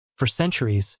For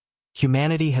centuries,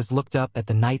 humanity has looked up at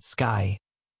the night sky,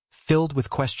 filled with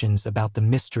questions about the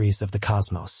mysteries of the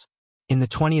cosmos. In the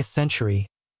 20th century,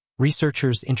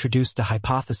 researchers introduced a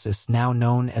hypothesis now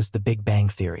known as the Big Bang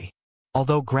theory.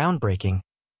 Although groundbreaking,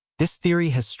 this theory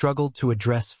has struggled to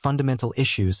address fundamental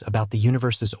issues about the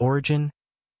universe's origin,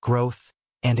 growth,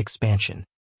 and expansion.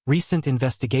 Recent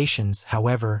investigations,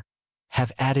 however,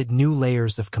 have added new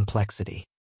layers of complexity.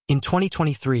 In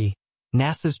 2023,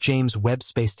 NASA's James Webb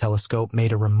Space Telescope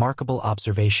made a remarkable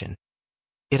observation.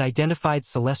 It identified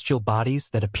celestial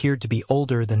bodies that appeared to be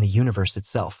older than the universe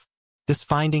itself. This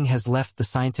finding has left the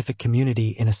scientific community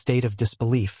in a state of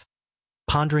disbelief,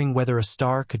 pondering whether a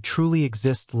star could truly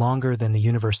exist longer than the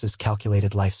universe's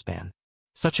calculated lifespan.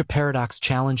 Such a paradox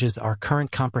challenges our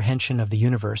current comprehension of the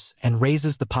universe and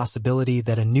raises the possibility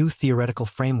that a new theoretical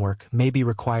framework may be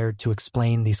required to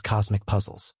explain these cosmic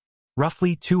puzzles.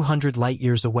 Roughly 200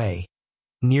 light-years away,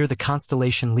 near the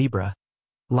constellation Libra,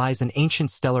 lies an ancient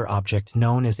stellar object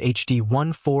known as HD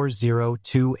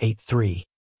 140283.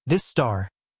 This star,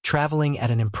 traveling at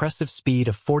an impressive speed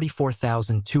of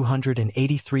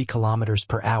 44,283 kilometers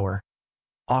per hour,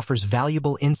 offers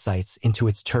valuable insights into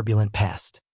its turbulent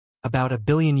past. About 1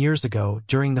 billion years ago,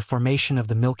 during the formation of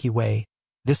the Milky Way,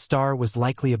 this star was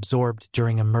likely absorbed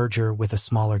during a merger with a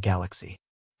smaller galaxy.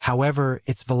 However,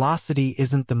 its velocity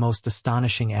isn't the most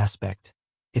astonishing aspect.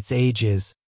 Its age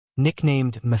is.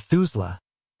 Nicknamed Methuselah,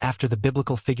 after the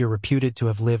biblical figure reputed to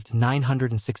have lived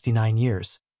 969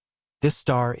 years, this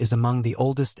star is among the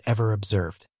oldest ever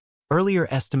observed. Earlier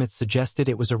estimates suggested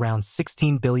it was around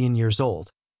 16 billion years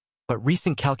old, but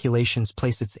recent calculations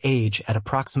place its age at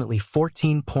approximately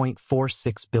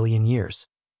 14.46 billion years,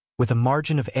 with a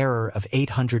margin of error of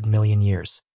 800 million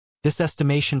years. This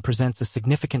estimation presents a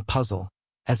significant puzzle,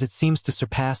 as it seems to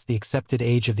surpass the accepted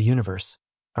age of the universe,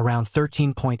 around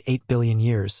 13.8 billion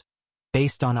years,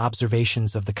 based on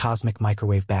observations of the cosmic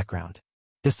microwave background.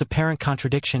 This apparent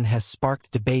contradiction has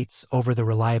sparked debates over the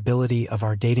reliability of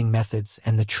our dating methods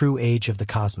and the true age of the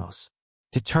cosmos.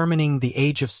 Determining the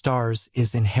age of stars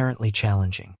is inherently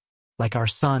challenging. Like our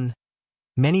Sun,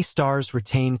 many stars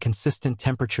retain consistent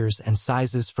temperatures and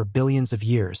sizes for billions of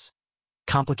years,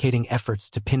 complicating efforts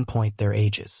to pinpoint their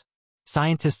ages.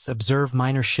 Scientists observe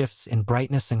minor shifts in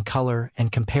brightness and color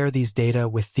and compare these data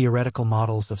with theoretical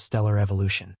models of stellar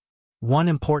evolution. One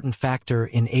important factor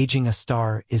in aging a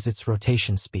star is its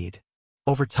rotation speed.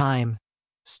 Over time,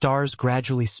 stars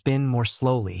gradually spin more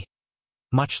slowly,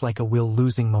 much like a wheel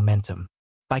losing momentum.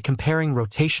 By comparing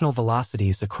rotational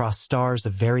velocities across stars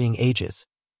of varying ages,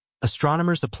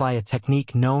 astronomers apply a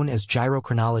technique known as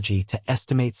gyrochronology to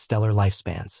estimate stellar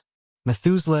lifespans.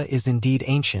 Methuselah is indeed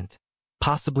ancient,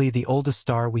 possibly the oldest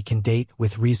star we can date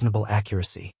with reasonable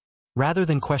accuracy. Rather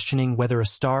than questioning whether a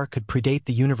star could predate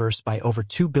the universe by over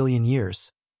 2 billion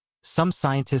years, some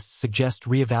scientists suggest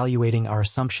reevaluating our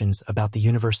assumptions about the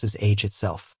universe's age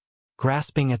itself.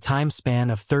 Grasping a time span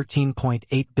of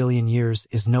 13.8 billion years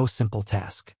is no simple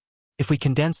task. If we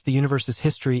condense the universe's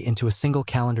history into a single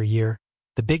calendar year,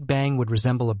 the Big Bang would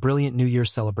resemble a brilliant New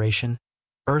Year's celebration,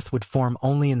 Earth would form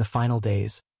only in the final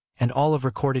days, and all of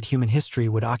recorded human history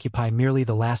would occupy merely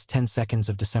the last 10 seconds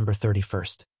of December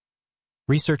 31st.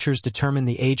 Researchers determine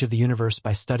the age of the universe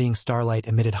by studying starlight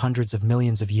emitted hundreds of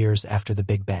millions of years after the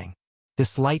Big Bang.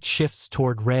 This light shifts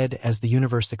toward red as the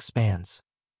universe expands,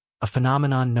 a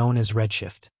phenomenon known as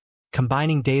redshift.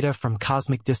 Combining data from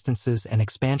cosmic distances and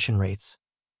expansion rates,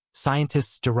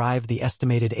 scientists derive the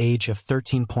estimated age of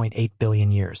 13.8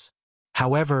 billion years.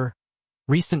 However,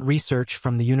 recent research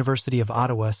from the University of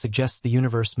Ottawa suggests the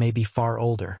universe may be far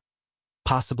older,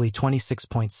 possibly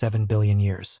 26.7 billion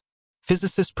years.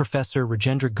 Physicist Professor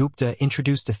Rajendra Gupta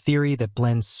introduced a theory that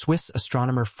blends Swiss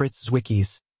astronomer Fritz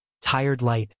Zwicky's tired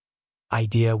light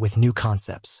idea with new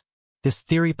concepts. This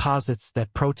theory posits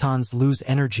that protons lose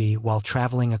energy while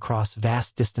traveling across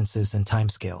vast distances and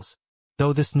timescales.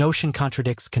 Though this notion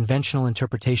contradicts conventional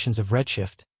interpretations of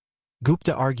redshift,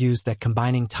 Gupta argues that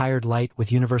combining tired light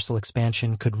with universal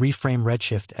expansion could reframe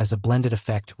redshift as a blended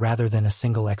effect rather than a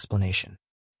single explanation.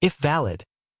 If valid,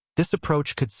 this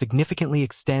approach could significantly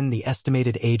extend the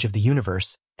estimated age of the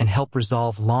universe and help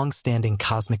resolve long-standing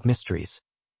cosmic mysteries,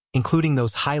 including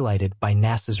those highlighted by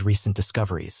NASA's recent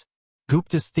discoveries.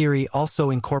 Gupta's theory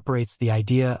also incorporates the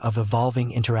idea of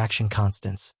evolving interaction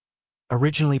constants,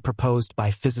 originally proposed by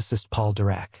physicist Paul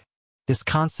Dirac. This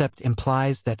concept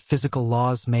implies that physical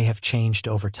laws may have changed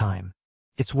over time.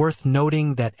 It's worth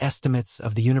noting that estimates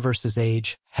of the universe's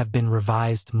age have been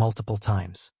revised multiple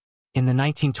times. In the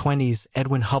 1920s,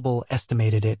 Edwin Hubble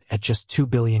estimated it at just 2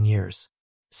 billion years.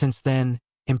 Since then,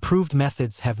 improved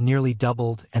methods have nearly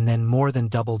doubled and then more than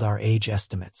doubled our age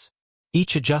estimates.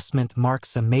 Each adjustment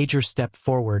marks a major step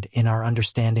forward in our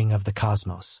understanding of the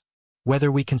cosmos.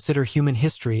 Whether we consider human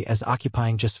history as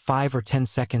occupying just 5 or 10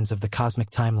 seconds of the cosmic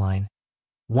timeline,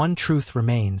 one truth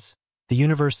remains: the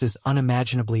universe is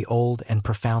unimaginably old and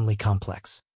profoundly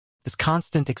complex. This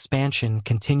constant expansion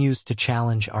continues to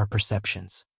challenge our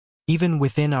perceptions. Even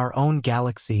within our own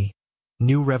galaxy,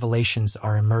 new revelations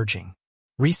are emerging.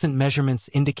 Recent measurements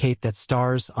indicate that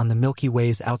stars on the Milky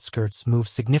Way's outskirts move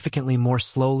significantly more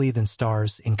slowly than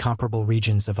stars in comparable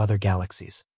regions of other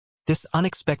galaxies. This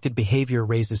unexpected behavior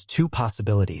raises two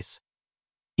possibilities.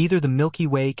 Either the Milky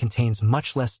Way contains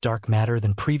much less dark matter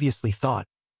than previously thought,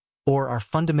 or our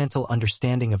fundamental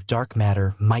understanding of dark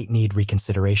matter might need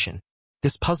reconsideration.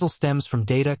 This puzzle stems from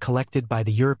data collected by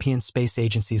the European Space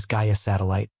Agency's Gaia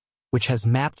satellite, which has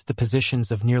mapped the positions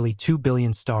of nearly 2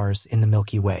 billion stars in the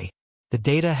Milky Way. The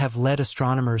data have led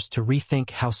astronomers to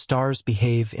rethink how stars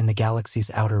behave in the galaxy's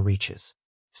outer reaches.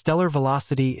 Stellar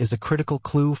velocity is a critical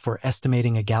clue for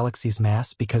estimating a galaxy's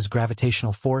mass because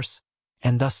gravitational force,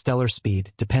 and thus stellar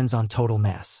speed, depends on total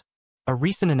mass. A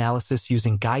recent analysis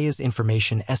using Gaia's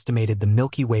information estimated the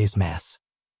Milky Way's mass,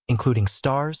 including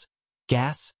stars,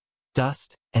 gas,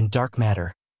 dust, and dark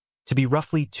matter, to be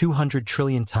roughly 200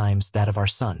 trillion times that of our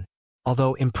Sun.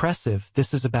 Although impressive,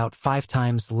 this is about 5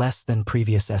 times less than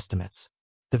previous estimates.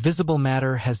 The visible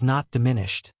matter has not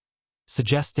diminished,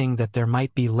 suggesting that there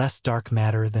might be less dark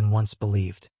matter than once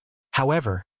believed.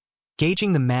 However,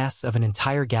 gauging the mass of an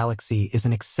entire galaxy is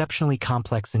an exceptionally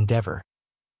complex endeavor,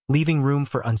 leaving room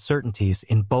for uncertainties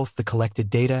in both the collected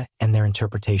data and their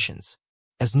interpretations.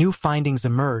 As new findings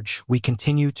emerge, we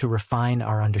continue to refine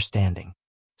our understanding.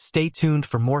 Stay tuned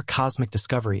for more cosmic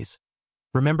discoveries.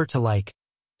 Remember to like,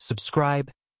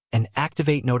 subscribe, and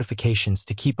activate notifications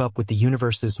to keep up with the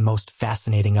universe's most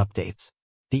fascinating updates.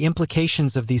 The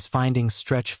implications of these findings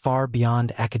stretch far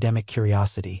beyond academic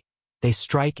curiosity. They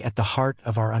strike at the heart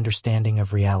of our understanding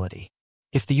of reality.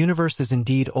 If the universe is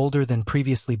indeed older than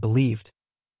previously believed,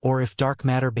 or if dark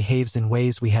matter behaves in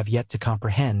ways we have yet to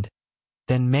comprehend,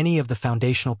 then many of the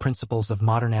foundational principles of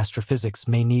modern astrophysics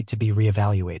may need to be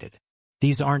reevaluated.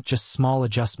 These aren't just small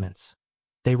adjustments.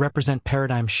 They represent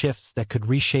paradigm shifts that could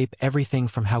reshape everything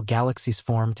from how galaxies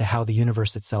form to how the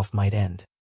universe itself might end.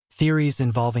 Theories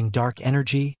involving dark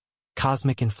energy,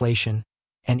 cosmic inflation,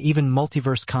 and even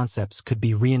multiverse concepts could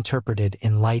be reinterpreted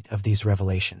in light of these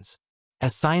revelations.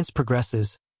 As science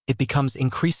progresses, it becomes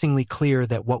increasingly clear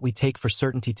that what we take for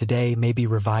certainty today may be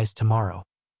revised tomorrow,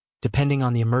 depending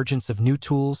on the emergence of new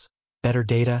tools, better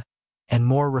data, and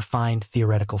more refined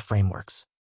theoretical frameworks.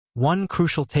 One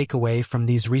crucial takeaway from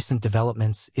these recent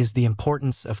developments is the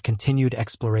importance of continued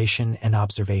exploration and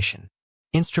observation.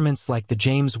 Instruments like the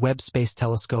James Webb Space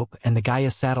Telescope and the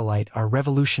Gaia satellite are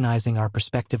revolutionizing our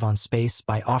perspective on space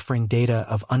by offering data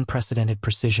of unprecedented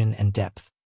precision and depth.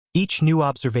 Each new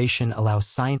observation allows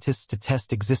scientists to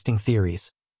test existing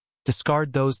theories,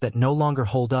 discard those that no longer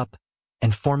hold up,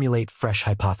 and formulate fresh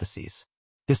hypotheses.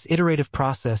 This iterative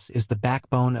process is the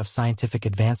backbone of scientific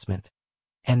advancement,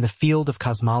 and the field of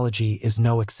cosmology is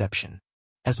no exception.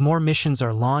 As more missions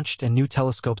are launched and new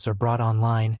telescopes are brought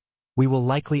online, we will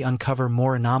likely uncover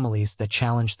more anomalies that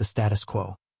challenge the status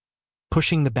quo,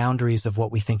 pushing the boundaries of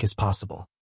what we think is possible.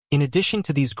 In addition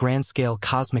to these grand-scale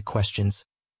cosmic questions,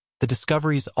 the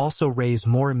discoveries also raise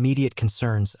more immediate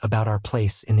concerns about our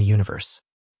place in the universe.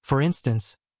 For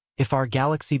instance, if our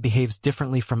galaxy behaves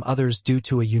differently from others due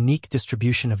to a unique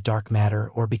distribution of dark matter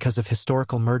or because of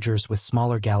historical mergers with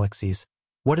smaller galaxies,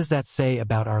 what does that say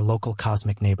about our local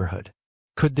cosmic neighborhood?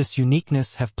 Could this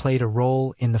uniqueness have played a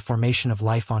role in the formation of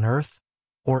life on Earth,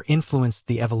 or influenced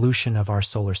the evolution of our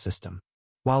solar system?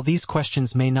 While these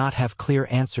questions may not have clear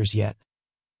answers yet,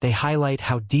 they highlight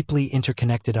how deeply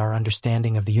interconnected our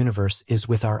understanding of the universe is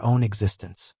with our own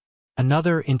existence.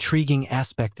 Another intriguing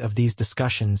aspect of these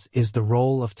discussions is the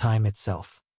role of time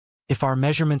itself. If our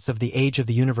measurements of the age of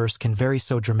the universe can vary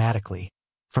so dramatically,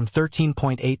 from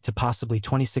 13.8 to possibly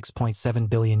 26.7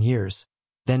 billion years,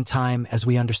 then time, as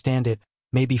we understand it,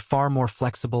 may be far more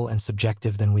flexible and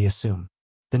subjective than we assume.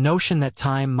 The notion that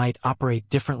time might operate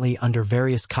differently under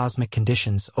various cosmic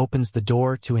conditions opens the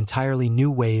door to entirely new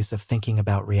ways of thinking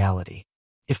about reality.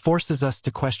 It forces us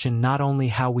to question not only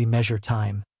how we measure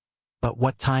time, but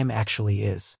what time actually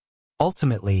is.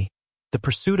 Ultimately, the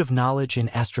pursuit of knowledge in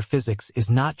astrophysics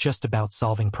is not just about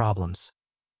solving problems.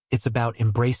 It's about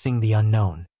embracing the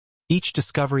unknown. Each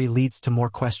discovery leads to more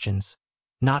questions,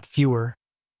 not fewer,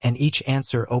 and each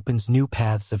answer opens new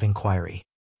paths of inquiry.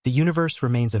 The universe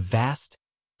remains a vast,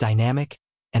 dynamic,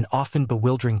 and often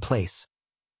bewildering place,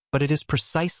 but it is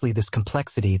precisely this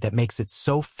complexity that makes it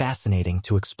so fascinating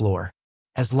to explore.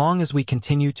 As long as we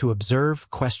continue to observe,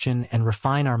 question, and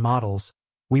refine our models,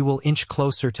 we will inch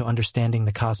closer to understanding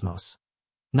the cosmos.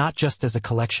 Not just as a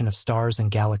collection of stars and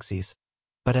galaxies,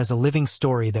 but as a living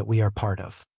story that we are part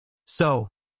of. So,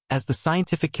 as the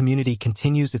scientific community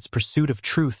continues its pursuit of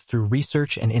truth through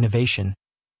research and innovation,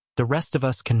 the rest of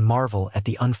us can marvel at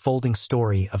the unfolding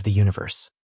story of the universe.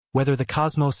 Whether the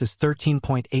cosmos is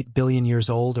 13.8 billion years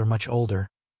old or much older,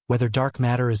 whether dark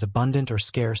matter is abundant or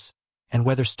scarce, and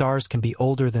whether stars can be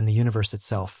older than the universe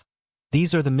itself.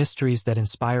 These are the mysteries that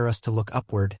inspire us to look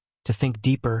upward, to think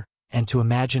deeper, and to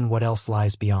imagine what else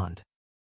lies beyond.